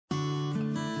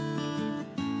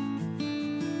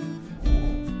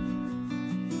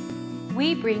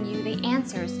we bring you the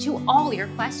answers to all your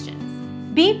questions.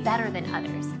 Be better than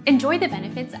others. Enjoy the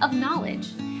benefits of knowledge.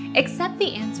 Accept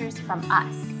the answers from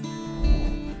us.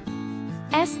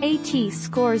 SAT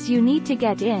scores you need to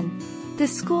get in. The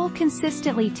school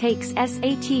consistently takes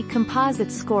SAT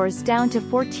composite scores down to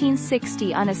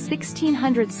 1460 on a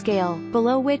 1600 scale,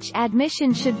 below which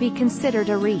admission should be considered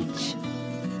a reach.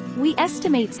 We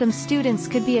estimate some students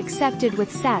could be accepted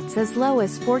with SATs as low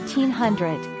as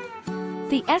 1400.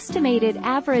 The estimated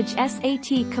average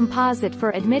SAT composite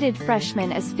for admitted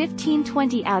freshmen is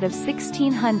 1520 out of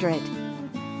 1600.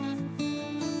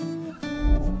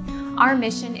 Our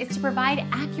mission is to provide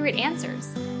accurate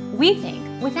answers. We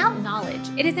think without knowledge,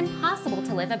 it is impossible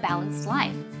to live a balanced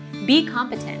life. Be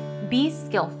competent, be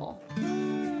skillful.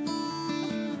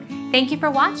 Thank you for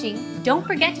watching. Don't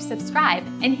forget to subscribe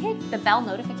and hit the bell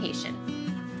notification.